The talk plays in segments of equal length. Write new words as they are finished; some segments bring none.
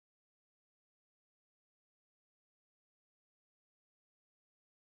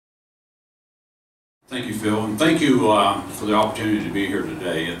Thank you, Phil, and thank you for the opportunity to be here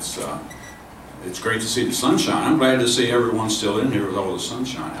today. It's great to see the sunshine. I'm glad to see everyone still in here with all the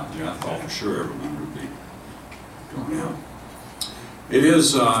sunshine out there. I thought for sure everyone would be going out. It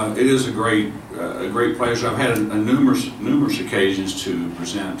is a great pleasure. I've had numerous occasions to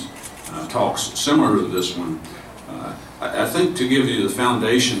present talks similar to this one. I think to give you the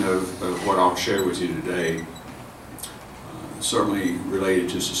foundation of what I'll share with you today, certainly related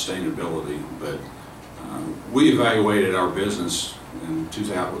to sustainability, but we evaluated our business in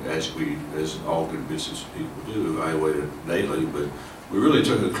 2000, as all good business people do, evaluate it daily, but we really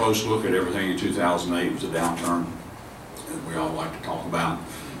took a close look at everything in 2008 with the downturn that we all like to talk about.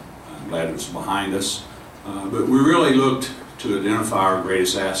 I'm glad it was behind us. But we really looked to identify our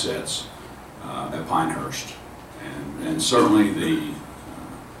greatest assets at Pinehurst. And certainly the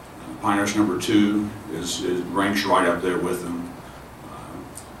Pinehurst #2 ranks right up there with them,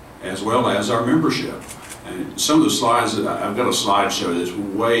 as well as our membership. And some of the slides, I've got a slideshow that's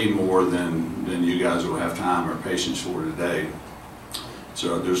way more than you guys will have time or patience for today.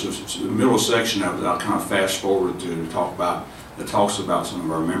 So there's a middle section of it that I'll kind of fast forward to talk about, that talks about some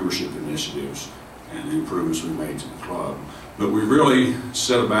of our membership initiatives and the improvements we made to the club. But we really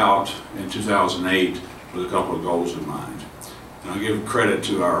set about in 2008 with a couple of goals in mind. And I give credit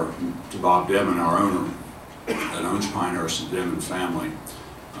to Bob Demon, our owner that owns Pinehurst, the Demon family.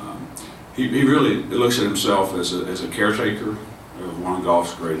 He really looks at himself as a caretaker of one of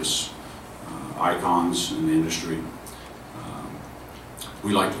golf's greatest icons in the industry.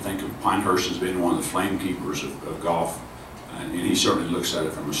 We like to think of Pinehurst as being one of the flame keepers of golf, and he certainly looks at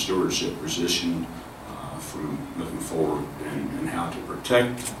it from a stewardship position, from looking forward and how to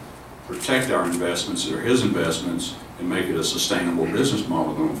protect our investments, that are his investments, and make it a sustainable business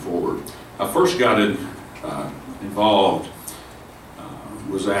model going forward. I first got involved,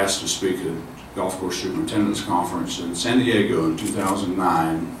 was asked to speak at a golf course superintendent's conference in San Diego in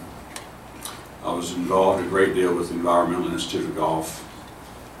 2009. I was involved a great deal with the Environmental Institute of Golf,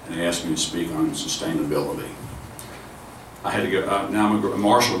 and they asked me to speak on sustainability. I had to go, now I'm a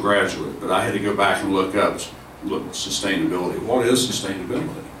Marshall graduate, but I had to go back and look at sustainability. What is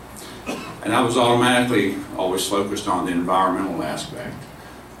sustainability? And I was automatically always focused on the environmental aspect.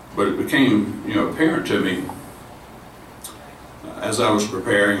 But it became, apparent to me as I was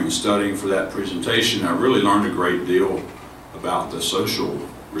preparing and studying for that presentation. I really learned a great deal about the social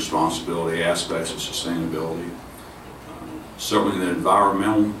responsibility aspects of sustainability. Certainly the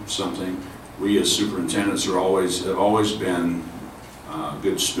environmental, something we as superintendents have always been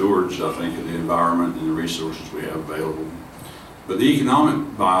good stewards, I think, of the environment and the resources we have available. But the economic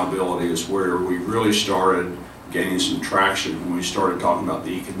viability is where we really started gaining some traction when we started talking about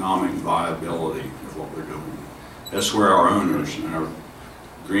the economic viability of what we're doing. That's where our owners and our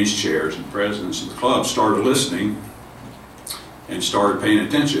greens chairs and presidents of the club started listening and started paying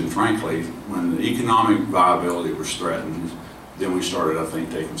attention, frankly. When the economic viability was threatened, then we started, I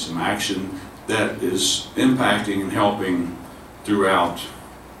think, taking some action that is impacting and helping throughout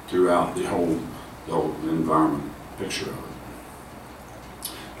the whole environment picture of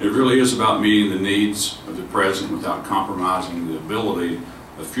it. It really is about meeting the needs of the present without compromising the ability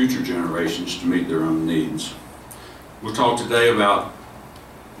of future generations to meet their own needs. We'll talk today about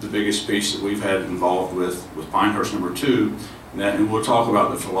the biggest piece that we've had involved with Pinehurst #2, and we'll talk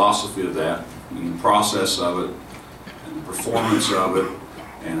about the philosophy of that and the process of it and the performance of it,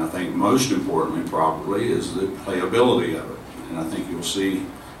 and I think most importantly probably is the playability of it. And I think you'll see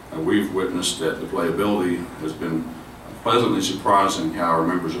we've witnessed that the playability has been pleasantly surprising how our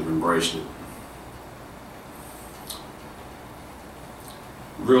members have embraced it.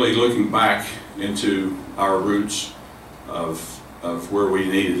 Really looking back into our roots of where we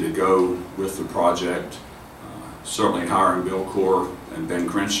needed to go with the project, certainly hiring Bill Core and Ben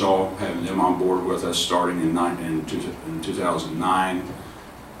Crenshaw, having them on board with us starting in 2009.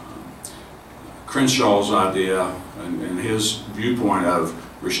 Crenshaw's idea and his viewpoint of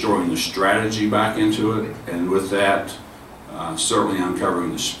restoring the strategy back into it, and with that certainly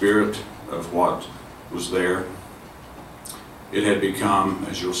uncovering the spirit of what was there. It had become,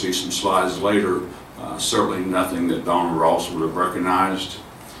 as you'll see some slides later, certainly nothing that Donald Ross would have recognized.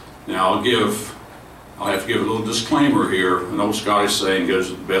 Now I'll have to give a little disclaimer here. An old Scottish saying goes,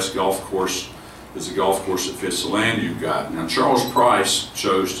 the best golf course is the golf course that fits the land you've got. Now Charles Price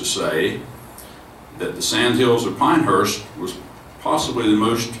chose to say that the sandhills of Pinehurst was possibly the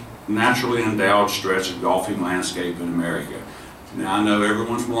most naturally endowed stretch of golfing landscape in America. Now I know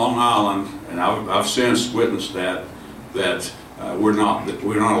everyone from Long Island, and I've since witnessed that we're not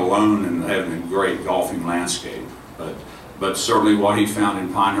alone in having a great golfing landscape, but certainly what he found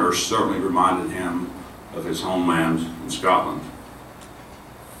in Pinehurst certainly reminded him of his homeland in Scotland.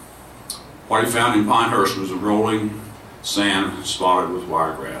 What he found in Pinehurst was a rolling sand spotted with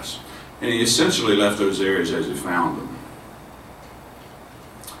wiregrass, and he essentially left those areas as he found them.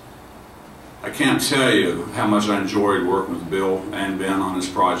 I can't tell you how much I enjoyed working with Bill and Ben on this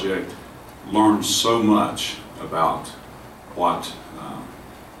project. Learned so much about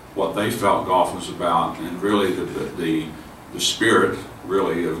what they felt golf was about, and really the spirit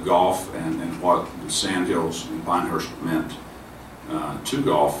really of golf, and what the Sandhills in Pinehurst meant to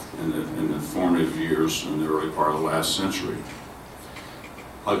golf in the formative years in the early part of the last century.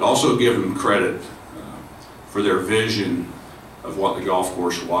 I'd also give them credit for their vision of what the golf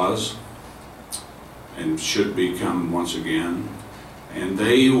course was and should become once again. And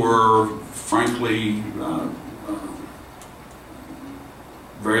they were, frankly,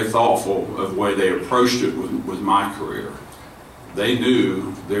 very thoughtful of the way they approached it with my career. They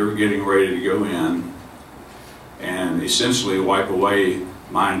knew they were getting ready to go in and essentially wipe away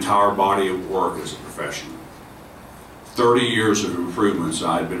my entire body of work as a professional. 30 years of improvements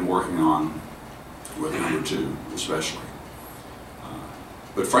I had been working on with number 2 especially.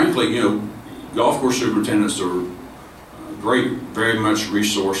 But frankly, you know, golf course superintendents are great, very much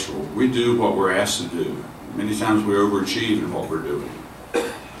resourceful. We do what we're asked to do. Many times we overachieve in what we're doing.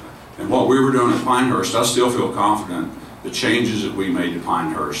 And what we were doing at Pinehurst, I still feel confident the changes that we made to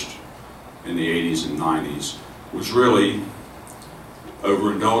Pinehurst in the 80s and 90s was really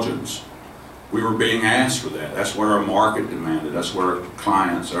overindulgence. We were being asked for that. That's what our market demanded. That's what our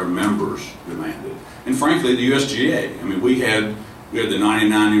clients, our members demanded. And frankly, the USGA. I mean, we had the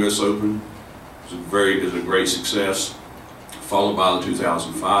 '99 US Open. It was a great success, followed by the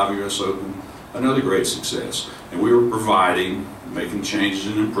 2005 US Open, another great success. And we were making changes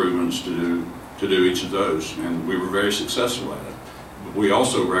and improvements to do each of those, and we were very successful at it. But we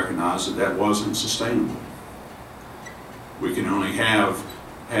also recognized that that wasn't sustainable. We can only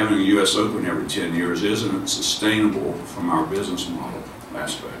having a US Open every 10 years isn't sustainable from our business model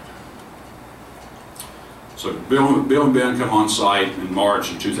aspect. So Bill and Ben come on site in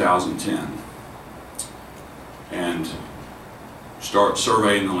March of 2010 and start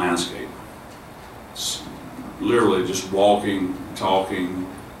surveying the landscape. Literally just walking, talking.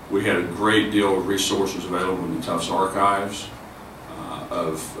 We had a great deal of resources available in the Tufts archives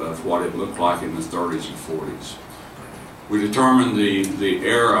of what it looked like in the 30s and 40s. We determined the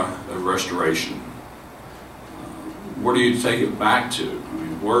era of restoration. Where do you take it back to? I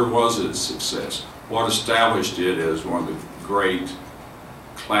mean, where was its success? What established it as one of the great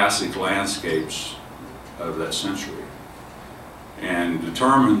classic landscapes of that century? And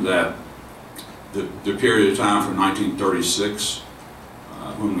determined that the period of time from 1936,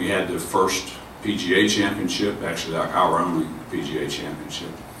 when we had the first PGA championship, actually our only PGA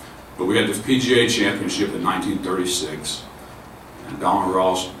championship, but we had the PGA championship in 1936, and Donald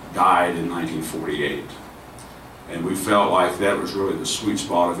Ross died in 1948. And we felt like that was really the sweet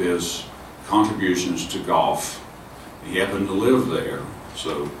spot of his contributions to golf. He happened to live there,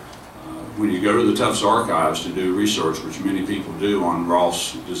 so when you go to the Tufts archives to do research, which many people do on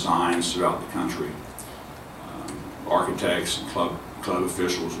Ross designs throughout the country, architects and club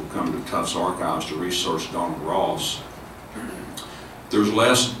officials will come to Tufts archives to research Donald Ross. There's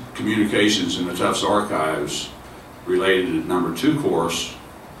less communications in the Tufts archives related to the number 2 course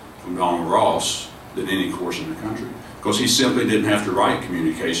from Donald Ross than any course in the country, because he simply didn't have to write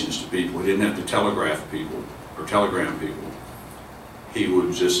communications to people. He didn't have to telegraph people or telegram people. He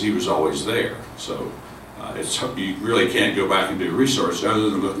was always there. So you really can't go back and do research other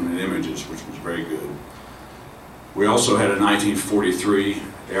than looking at images, which was very good. We also had a 1943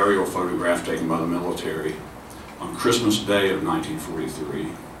 aerial photograph taken by the military on Christmas Day of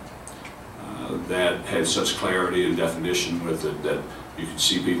 1943 that had such clarity and definition with it that you could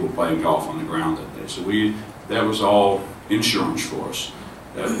see people playing golf on the ground that day. So that was all insurance for us.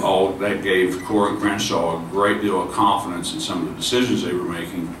 That gave Cora and Crenshaw a great deal of confidence in some of the decisions they were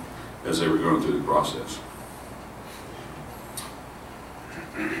making as they were going through the process.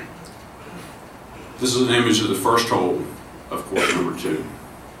 This is an image of the first hole of course number 2.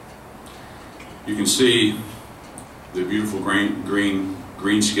 You can see the beautiful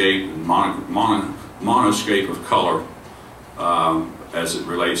greenscape and monoscape of color as it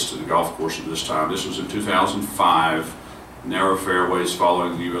relates to the golf course at this time. This was in 2005. Narrow fairways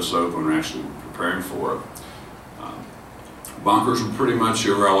following the US Open, and actually preparing for it. Bunkers were pretty much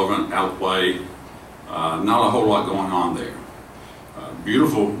irrelevant, out of play. Not a whole lot going on there.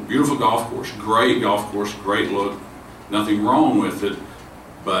 Beautiful golf course, great look, nothing wrong with it,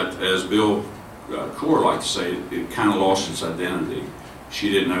 but as Bill Cora liked to say, it kind of lost its identity. She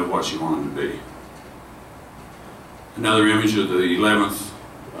didn't know what she wanted to be. Another image of the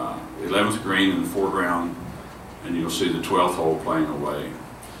 11th green in the foreground, and you'll see the 12th hole playing away.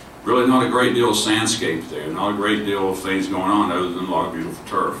 Really not a great deal of sandscape there, not a great deal of things going on other than a lot of beautiful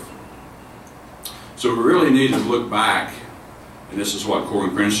turf. So we really need to look back, and this is what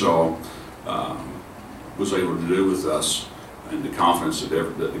Corey Crenshaw was able to do with us, and the confidence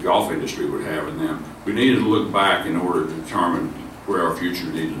that the golf industry would have in them. We needed to look back in order to determine where our future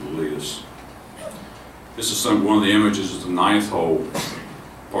needed to lead us. This is one of the images of the 9th hole,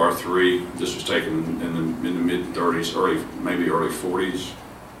 par 3. This was taken in the mid-30s, maybe early 40s,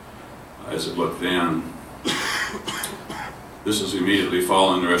 as it looked then. This is immediately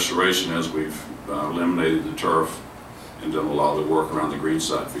following the restoration as we've eliminated the turf and done a lot of the work around the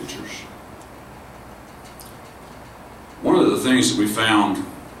greenside features. One of the things that we found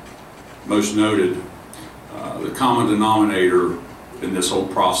most noted, the common denominator in this whole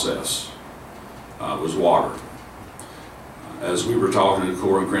process was water. As we were talking to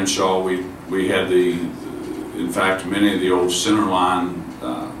Corey Crenshaw, we had in fact, many of the old center line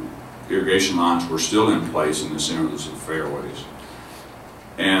irrigation lines were still in place in the centers of the fairways.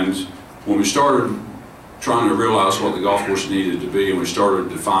 And when we started trying to realize what the golf course needed to be, and we started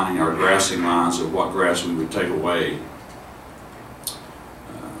defining our grassing lines of what grass we would take away,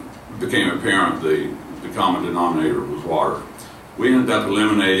 it became apparent the common denominator was water. We ended up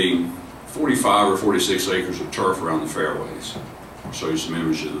eliminating 45 or 46 acres of turf around the fairways. I'll show you some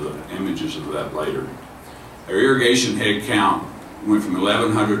images of that later. Our irrigation head count went from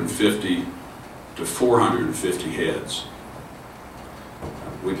 1,150 to 450 heads.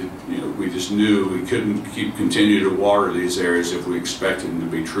 We just knew we couldn't continue to water these areas if we expected them to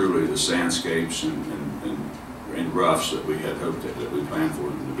be truly the sandscapes and roughs that we had hoped that we planned for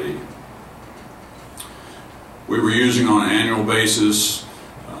them to be. We were using on an annual basis,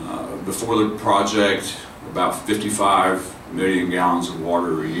 before the project, about 55 million gallons of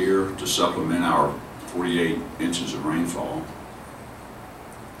water a year to supplement our 48 inches of rainfall.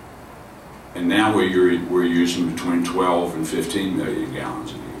 And now we're using between 12 and 15 million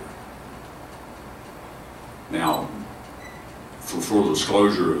gallons a year. Now, for full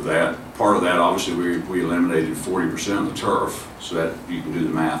disclosure of that, part of that obviously we eliminated 40% of the turf, so that you can do the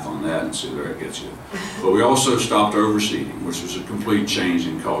math on that and see where it gets you. But we also stopped overseeding, which was a complete change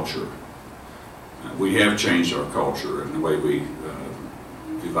in culture. We have changed our culture in the way we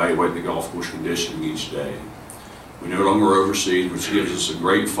evaluate the golf course conditioning each day. We no longer overseed, which gives us a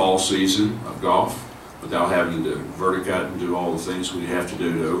great fall season of golf without having to verticut and do all the things we have to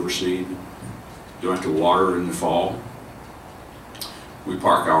do to overseed. Don't have to water in the fall. We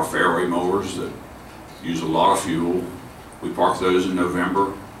park our fairway mowers that use a lot of fuel. We park those in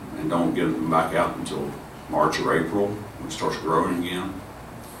November and don't get them back out until March or April when it starts growing again.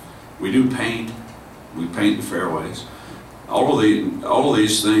 We do paint. We paint the fairways. All of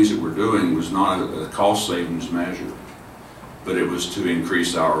these things that we're doing was not a cost savings measure, but it was to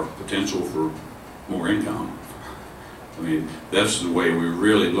increase our potential for more income. I mean, that's the way we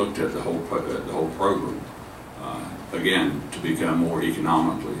really looked at the whole program. Again, to become more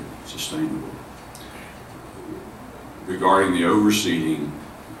economically sustainable. Regarding the overseeding,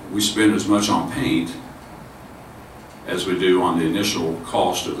 we spend as much on paint as we do on the initial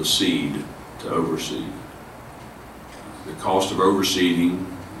cost of the seed to overseed. The cost of overseeding,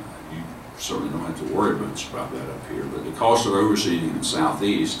 you certainly don't have to worry much about that up here, but the cost of overseeding in the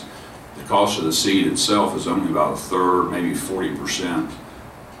Southeast, the cost of the seed itself is only about 1/3, maybe 40%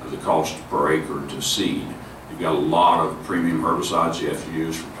 of the cost per acre to seed. You've got a lot of premium herbicides you have to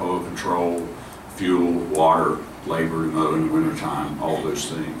use for POA control, fuel, water, labor to mow in the wintertime, all those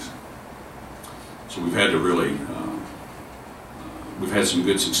things. So we've had to really, we've had some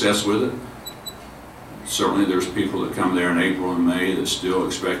good success with it. Certainly there's people that come there in April and May that still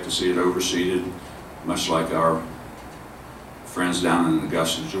expect to see it overseeded, much like our friends down in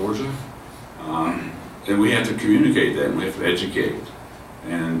Augusta, Georgia. And we have to communicate that, and we have to educate.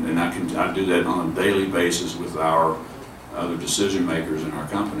 And I do that on a daily basis with our other decision makers in our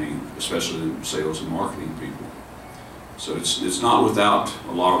company, especially the sales and marketing people. So it's not without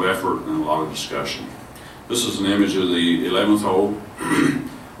a lot of effort and a lot of discussion. This is an image of the 11th hole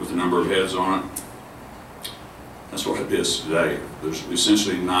with the number of heads on it. That's what it is today. There's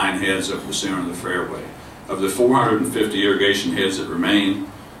essentially 9 heads up the center of the fairway. Of the 450 irrigation heads that remain,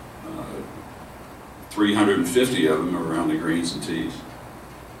 350 of them are around the greens and tees.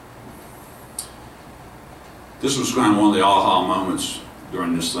 This was kind of one of the aha moments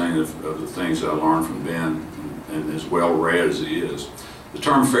during this thing of the things that I learned from Ben, and as well read as he is. The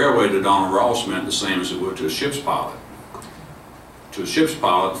term fairway to Donald Ross meant the same as it would to a ship's pilot. To a ship's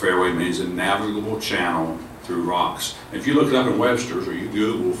pilot, fairway means a navigable channel through rocks. If you look it up in Webster's or you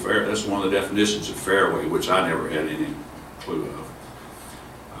Google fair, that's one of the definitions of fairway, which I never had any clue of.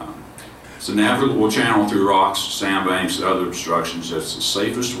 It's a navigable channel through rocks, sandbanks, and other obstructions that's the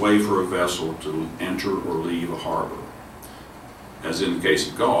safest way for a vessel to enter or leave a harbor. As in the case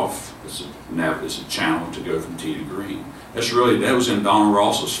of golf, it's a channel to go from tee to green. That was in Donald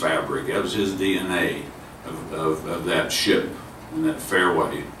Ross's fabric. That was his DNA of that ship and that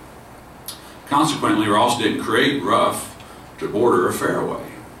fairway. Consequently, Ross didn't create rough to border a fairway.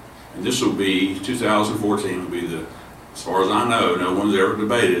 And this will be, 2014 will be the, as far as I know, no one's ever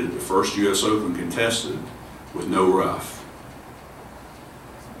debated, the first U.S. Open contested with no rough.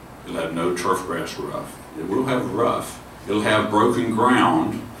 It'll have no turf grass rough. It will have rough. It'll have broken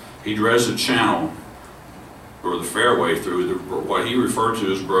ground. He dredged a channel or the fairway through what he referred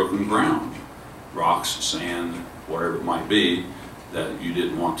to as broken ground. Rocks, sand, whatever it might be that you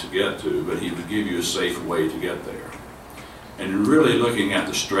didn't want to get to, but he would give you a safe way to get there. And really looking at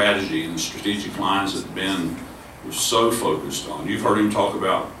the strategy and the strategic lines that Ben was so focused on. You've heard him talk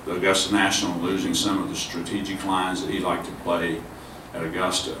about the Augusta National losing some of the strategic lines that he liked to play at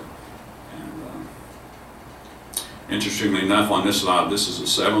Augusta. And interestingly enough, on this side, this is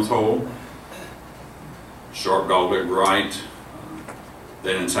the 7th hole. Sharp dogleg right.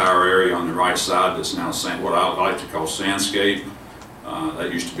 That entire area on the right side that's now what I like to call sandscape.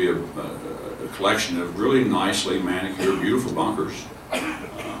 That used to be a collection of really nicely manicured, beautiful bunkers.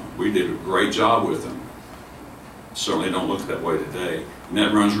 We did a great job with them. Certainly don't look that way today. And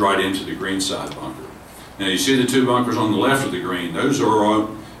that runs right into the green side bunker. Now you see the two bunkers on the left of the green. Those are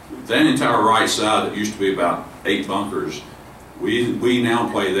that entire right side that used to be about 8 bunkers. We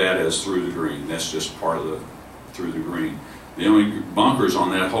now play that as through the green. That's just part of the through the green. The only bunkers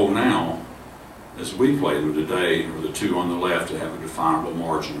on that hole now, as we play them today, are the two on the left that have a definable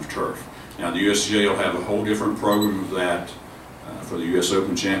margin of turf. Now the USGA will have a whole different program of that for the US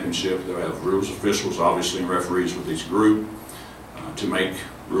Open Championship. They'll have rules officials, obviously, and referees with each group to make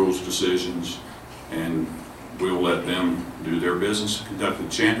rules decisions, and we will let them do their business, conduct the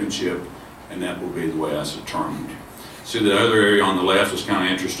championship, and that will be the way that's determined. See, the other area on the left is kind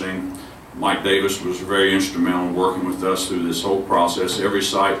of interesting. Mike Davis was very instrumental in working with us through this whole process. Every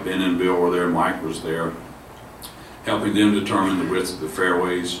site, Ben and Bill were there, Mike was there, helping them determine the width of the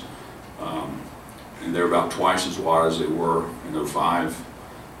fairways. And they're about twice as wide as they were in '05.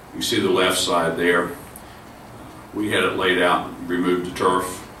 You see the left side there. We had it laid out, removed the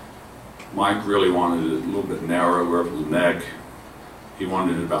turf. Mike really wanted it a little bit narrower up in the neck. He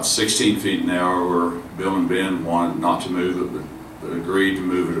wanted it about 16 feet narrower. Bill and Ben wanted not to move it, but agreed to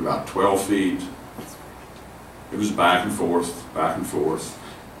move it about 12 feet. It was back and forth, back and forth.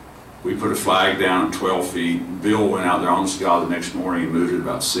 We put a flag down at 12 feet. Bill went out there on the sky the next morning and moved it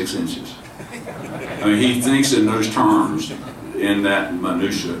about 6 inches. I mean, he thinks in those terms, in that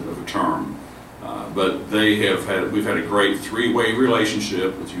minutia of a term. But we've had a great 3-way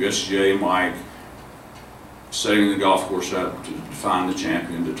relationship with USGA and Mike, setting the golf course up to define the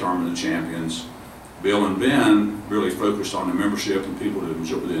champion, determine the champions. Bill and Ben really focused on the membership and people to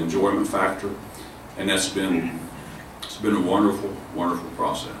enjoy the enjoyment factor, and it's been a wonderful, wonderful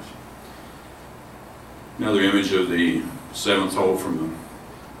process. Another image of the 7th hole from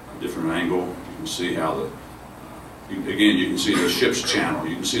a different angle. You can see how again, you can see the ship's channel.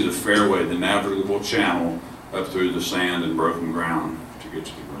 You can see the fairway, the navigable channel up through the sand and broken ground to get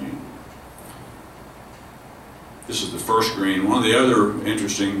to the green. This is the first green. One of the other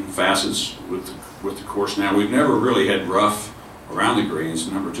interesting facets with the course now, we've never really had rough around the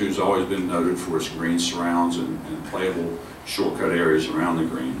greens. Number 2 has always been noted for its green surrounds and playable shortcut areas around the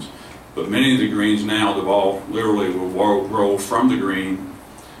greens. But many of the greens now, the ball literally will roll from the green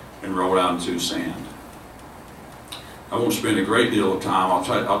and roll out into sand. I won't spend a great deal of time.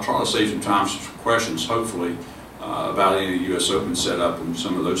 I'll try to save some time for some questions, hopefully, about any US Open setup and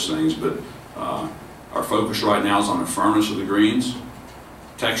some of those things. But our focus right now is on the firmness of the greens,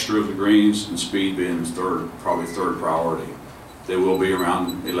 texture of the greens, and speed being probably third priority. They will be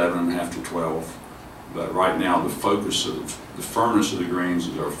around 11.5 to 12. But right now, the focus of the firmness of the greens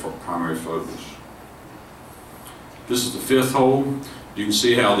is our primary focus. This is the 5th hole. You can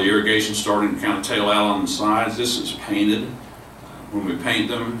see how the irrigation is starting to kind of tail out on the sides. This is painted. When we paint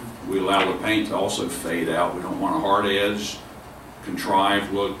them, we allow the paint to also fade out. We don't want a hard edge,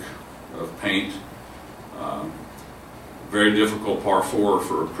 contrived look of paint. Very difficult par 4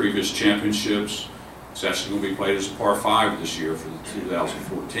 for previous championships. It's actually going to be played as a par 5 this year for the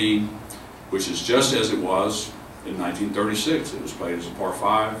 2014, which is just as it was in 1936. It was played as a par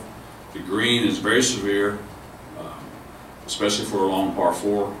 5. The green is very severe, especially for a long par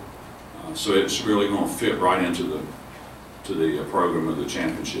 4. So it's really going to fit right into the program of the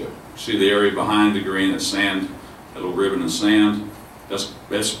championship. See the area behind the green, that's sand, that little ribbon of sand.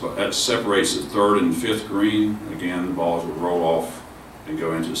 That separates the third and fifth green. Again, the balls will roll off and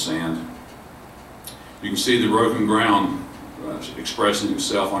go into the sand. You can see the broken ground expressing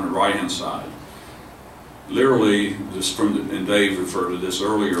itself on the right-hand side. Literally, and Dave referred to this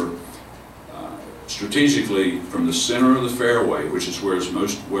earlier, strategically from the center of the fairway, which is where it's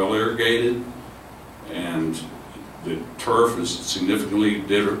most well irrigated, and the turf is significantly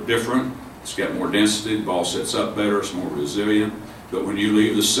different. It's got more density, the ball sets up better, it's more resilient. But when you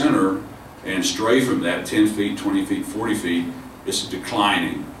leave the center and stray from that 10 feet, 20 feet, 40 feet, it's a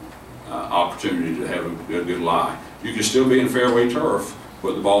declining opportunity to have a good lie. You can still be in fairway turf,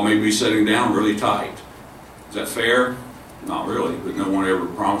 but the ball may be setting down really tight. Is that fair? Not really, but no one ever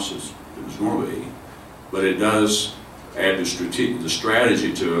promises it was going to be. But it does add the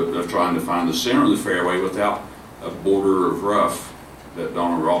strategy to it of trying to find the center of the fairway without a border of rough that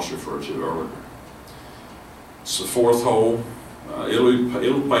Donald Ross referred to earlier. It's the fourth hole.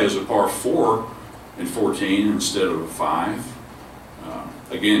 It'll play as a par 4 in 14 instead of a 5.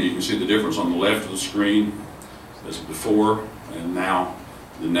 Again, you can see the difference on the left of the screen as before, and now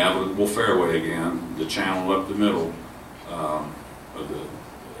the navigable fairway again, the channel up the middle of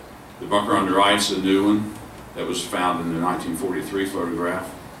the bunker on the right's a new one that was found in the 1943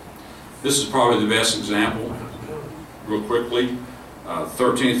 photograph. This is probably the best example. Real quickly,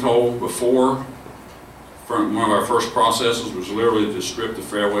 13th hole before. One of our first processes was literally to strip the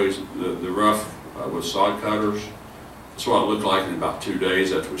fairways, the rough with sod cutters. That's what it looked like in about 2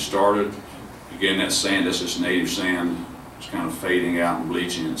 days after we started. Again, that sand, that's just native sand. It's kind of fading out and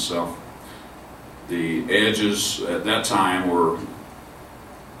bleaching itself. The edges at that time were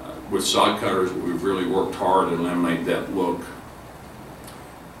with sod cutters, but we've really worked hard to eliminate that look.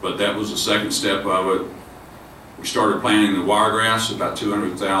 But that was the second step of it. We started planting the wiregrass, about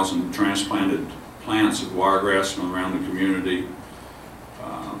 200,000 transplanted plants of wiregrass from around the community.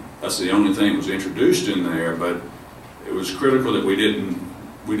 That's the only thing that was introduced in there, but it was critical that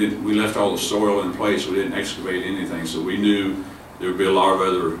we left all the soil in place. We didn't excavate anything, so we knew there would be a lot of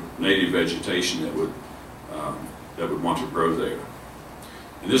other native vegetation that would want to grow there.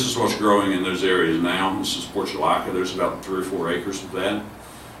 And this is what's growing in those areas now. This is portulaca. There's about 3 or 4 acres of that.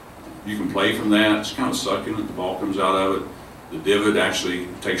 You can play from that. It's kind of succulent. The ball comes out of it. The divot actually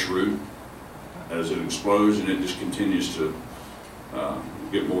takes root as it explodes, and it just continues to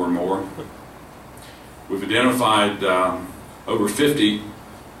get more and more. We've identified over 50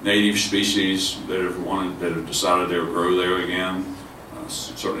 native species that have decided they will grow there again.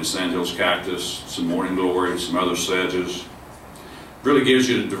 Certainly sandhills cactus, some morning glory, some other sedges. Really gives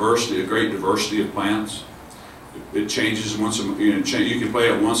you a great diversity of plants. It changes once a month. You can play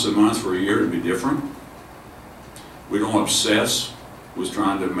it once a month for a year to be different. We don't obsess with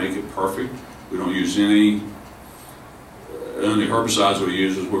trying to make it perfect. We don't use any herbicides we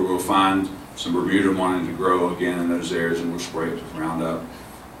use is where we'll find some Bermuda wanting to grow again in those areas, and we'll spray it with Roundup.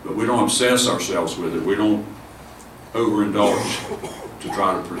 But we don't obsess ourselves with it. We don't overindulge to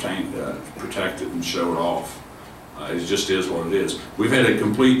try to protect it and show it off. It just is what it is. We've had a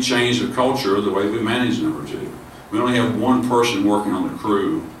complete change of culture of the way we manage number 2. We only have one person working on the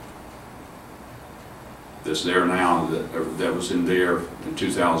crew that's there now that was in there in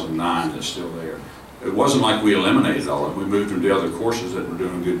 2009 that's still there. It wasn't like we eliminated all of them. We moved them to other courses that were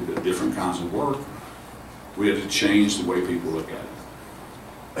doing different kinds of work. We had to change the way people look at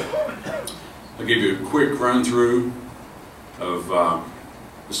it. I'll give you a quick run through of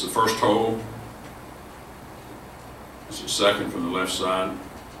this is the first hole. This is the second from the left side.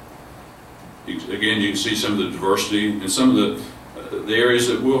 Again, you can see some of the diversity and some of the areas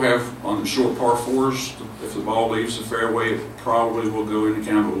that we'll have on the short par 4s. If the ball leaves the fairway, it probably will go into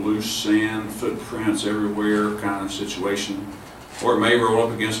kind of a loose sand, footprints everywhere kind of situation. Or it may roll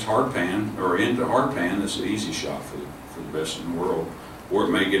up against hard pan or into hard pan. That's an easy shot for the best in the world. Or it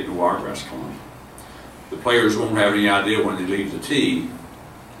may get in the wiregrass clump. The players won't have any idea when they leave the tee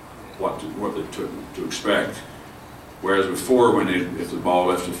what to expect. Whereas before, if the ball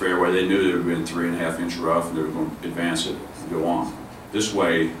left the fairway, they knew there would have been 3.5 inch rough, and they were going to advance it and go on. This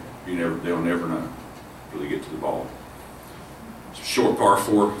way, they'll never know until they get to the ball. It's a short par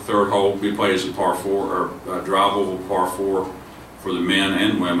 4, third hole. We play as a par 4 or a drivable par 4 for the men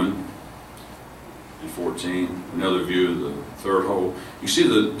and women. In 14, another view of the third hole. You see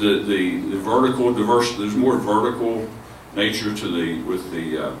the vertical diversity. There's more vertical nature to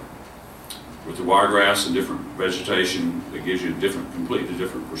with the wiregrass and different vegetation that gives you a completely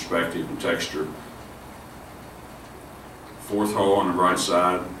different perspective and texture. Fourth hole on the right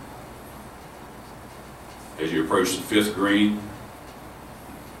side. as you approach the 5th green.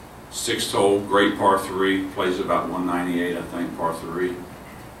 6th hole, great par 3, plays about 198, I think, par 3.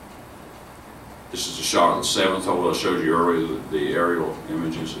 This is a shot of the 7th hole I showed you earlier, the aerial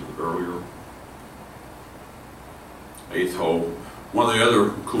images earlier. 8th hole. One of the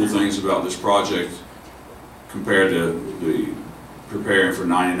other cool things about this project, compared to the preparing for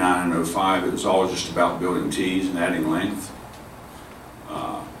 99 and 05, it was always just about building tees and adding length.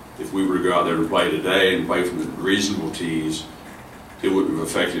 If we were to go out there and play today and play from the reasonable tees, it wouldn't have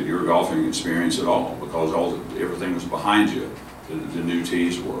affected your golfing experience at all, because everything was behind you, the new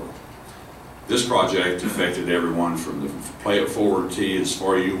tees were. This project affected everyone from the play it forward tee as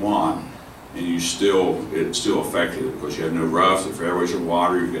far as you want, and it still affected it because you have no rough, the fairways are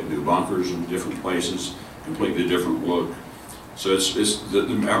wider, you've got new bunkers in different places, completely different look. So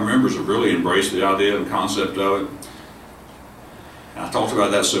our members have really embraced the idea and concept of it. And I talked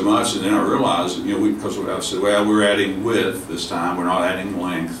about that so much, and then I realized, you know, because I said, well, we're adding width this time, we're not adding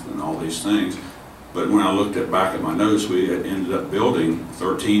length and all these things. But when I looked back at my notes, we had ended up building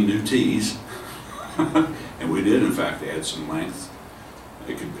 13 new tees, and we did in fact add some length.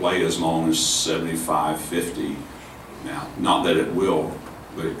 It could play as long as 75, 50 now. Not that it will,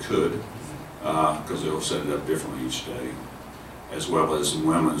 but it could, because they'll set it up differently each day. As well as the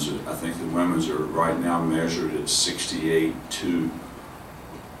women's. I think the women's are right now measured at 68.2,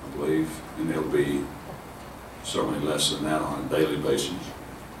 I believe, and they'll be certainly less than that on a daily basis.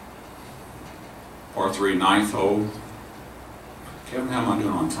 Par 3, 9th hole. Kevin, how am I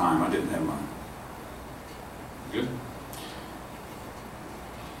doing on time? I didn't have mine. Good.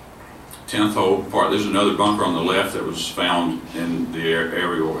 10th hole. There's another bunker on the left that was found in the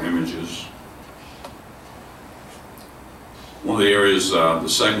aerial images. One of the areas, the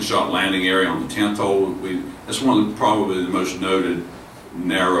second shot landing area on the 10th hole, that's one of probably the most noted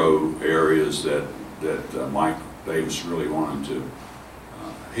narrow areas that Mike Davis really wanted to.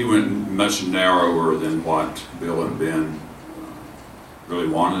 He went much narrower than what Bill and Ben really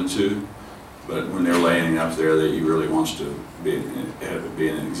wanted to, but when they're laying up there, he really wants to have it be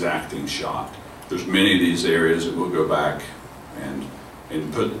an exacting shot. There's many of these areas that we'll go back and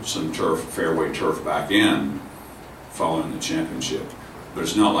put some fairway turf back in following the championship. But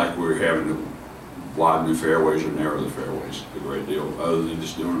it's not like we're having to widen the fairways or narrow the fairways a great deal, other than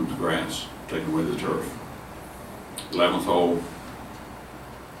just doing them to grass, taking away the turf. 11th hole.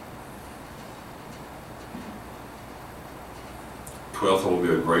 Twelfth hole will be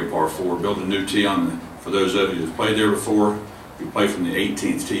a great par 4. Build a new tee on for those of you who've played there before. You play from the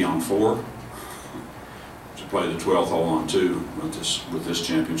 18th tee on 4. To play the 12th hole on 2 with this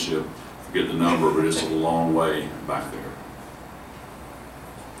championship. Forget the number, but it's a long way back there.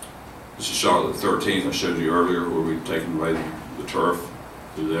 This is a shot of the 13th I showed you earlier, where we'd taken away the turf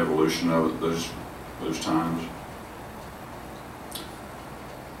through the evolution of it those times.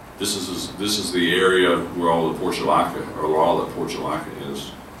 This is the area where all the portulaca, or where all the portulaca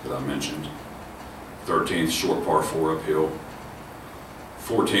is that I mentioned. 13th, short par 4 uphill.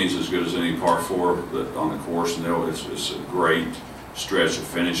 14th is as good as any par 4 on the course, and it's a great stretch of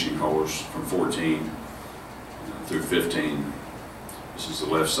finishing holes from 14 through 15. This is the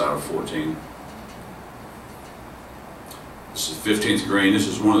left side of 14. This is the 15th green. This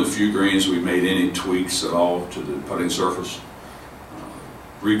is one of the few greens we made any tweaks at all to the putting surface.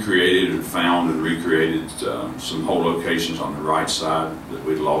 Recreated and found and recreated some hole locations on the right side that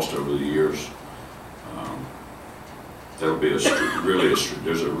we'd lost over the years. There'll be there's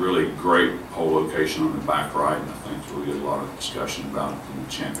a really great hole location on the back right, and I think we'll get a lot of discussion about it in the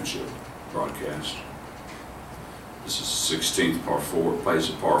championship broadcast. This is 16th par 4, plays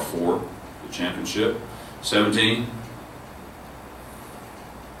a par 4, the championship. 17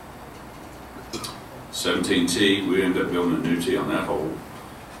 tee, we ended up building a new tee on that hole.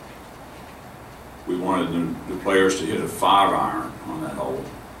 We wanted the players to hit a 5-iron on that hole.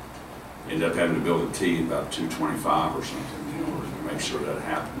 Ended up having to build a tee about 225 or something in order to make sure that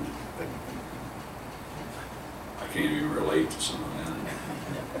happened. I can't even relate to some of that.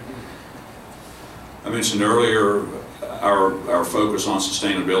 I mentioned earlier our focus on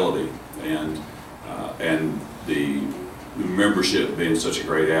sustainability and the membership being such a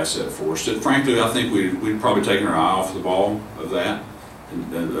great asset for us. Frankly, I think we'd probably taken our eye off the ball of that in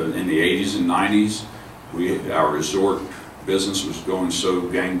the 80s and 90s. Our resort business was going so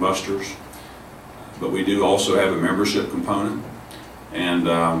gangbusters, but we do also have a membership component, and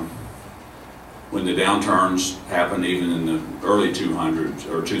when the downturns happened, even in the early 200s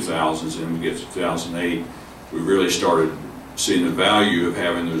or 2000s, and we get to 2008, we really started seeing the value of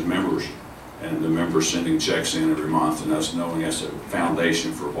having those members and the members sending checks in every month, and us knowing that's a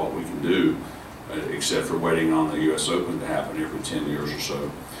foundation for what we can do except for waiting on the US Open to happen every 10 years or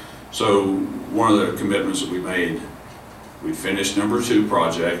so. So one of the commitments that we made, we finished number 2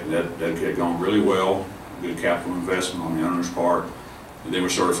 project. That had gone really well, good capital investment on the owner's part. And then we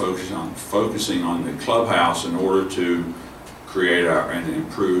started focusing on the clubhouse in order to create and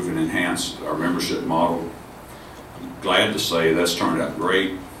improve and enhance our membership model. I'm glad to say that's turned out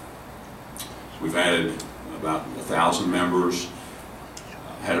great. We've added about 1,000 members,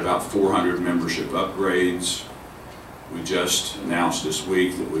 had about 400 membership upgrades. We just announced this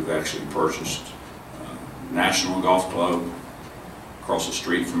week that we've actually purchased National Golf Club across the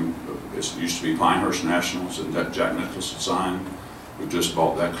street from, it used to be Pinehurst National, so that Jack Nicklaus had signed. We just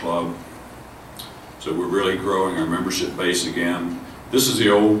bought that club. So we're really growing our membership base again. This is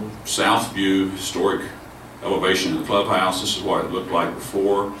the old South View historic elevation of the clubhouse. This is what it looked like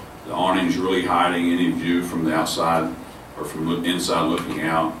before. The awning's really hiding any view from the outside or from the inside looking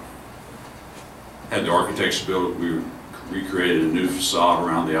out. Had the architects build, we recreated a new facade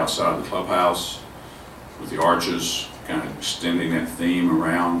around the outside of the clubhouse with the arches, kind of extending that theme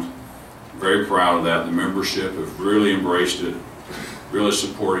around. Very proud of that. The membership have really embraced it, really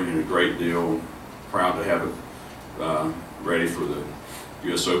supporting it a great deal. Proud to have it ready for the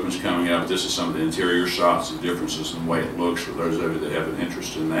US Opens coming up. This is some of the interior shots, the differences in the way it looks for those of you that have an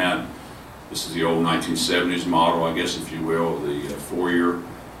interest in that. This is the old 1970s model, I guess, if you will, the foyer.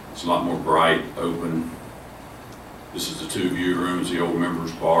 It's a lot more bright, open. This is the 2 view rooms, the old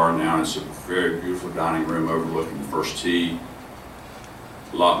members bar. Now it's a very beautiful dining room overlooking the first tee.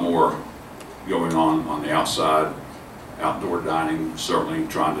 A lot more going on the outside. Outdoor dining, certainly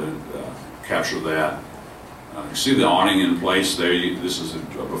trying to capture that. You see the awning in place there. This is a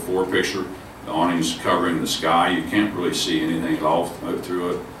before picture. The awning's covering the sky. You can't really see anything at all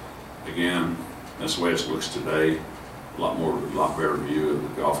through it. Again, that's the way it looks today. A lot better view of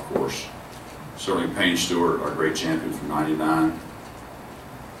the golf course. Certainly Payne Stewart, our great champion from '99.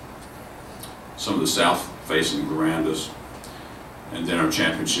 Some of the south-facing verandas. And then our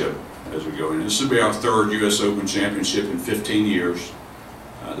championship as we go in. This will be our 3rd US Open championship in 15 years.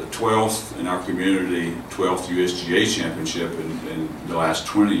 The 12th in our community, 12th USGA championship in the last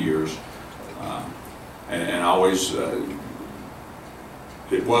 20 years. And always,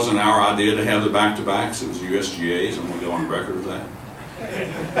 it wasn't our idea to have the back-to-backs, it was USGA's. I'm going to go on record of that.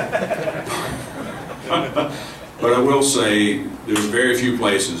 But I will say, there's very few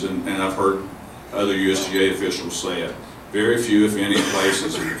places, and I've heard other USGA officials say it, very few, if any,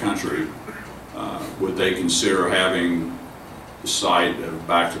 places in the country would they consider having the site of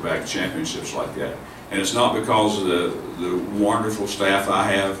back-to-back championships like that. And it's not because of the wonderful staff I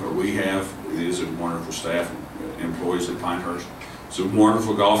have, or we have. It is a wonderful staff, employees at Pinehurst. It's a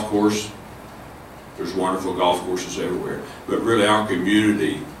wonderful golf course. There's wonderful golf courses everywhere. But really our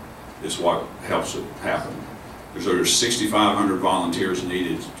community is what helps it happen. There's over 6,500 volunteers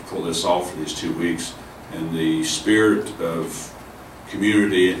needed to pull this off for these 2 weeks. And the spirit of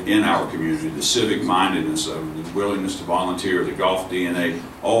community in our community, the civic mindedness of it, the willingness to volunteer, the golf DNA,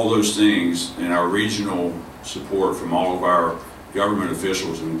 all those things, and our regional support from all of our government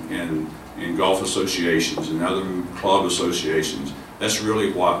officials and golf associations and other club associations, that's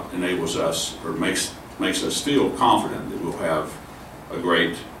really what enables us, or makes us feel confident that we'll have a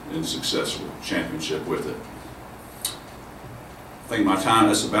great and successful championship with it. I think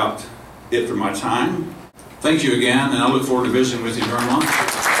that's about it for my time. Thank you again, and I look forward to visiting with you during lunch.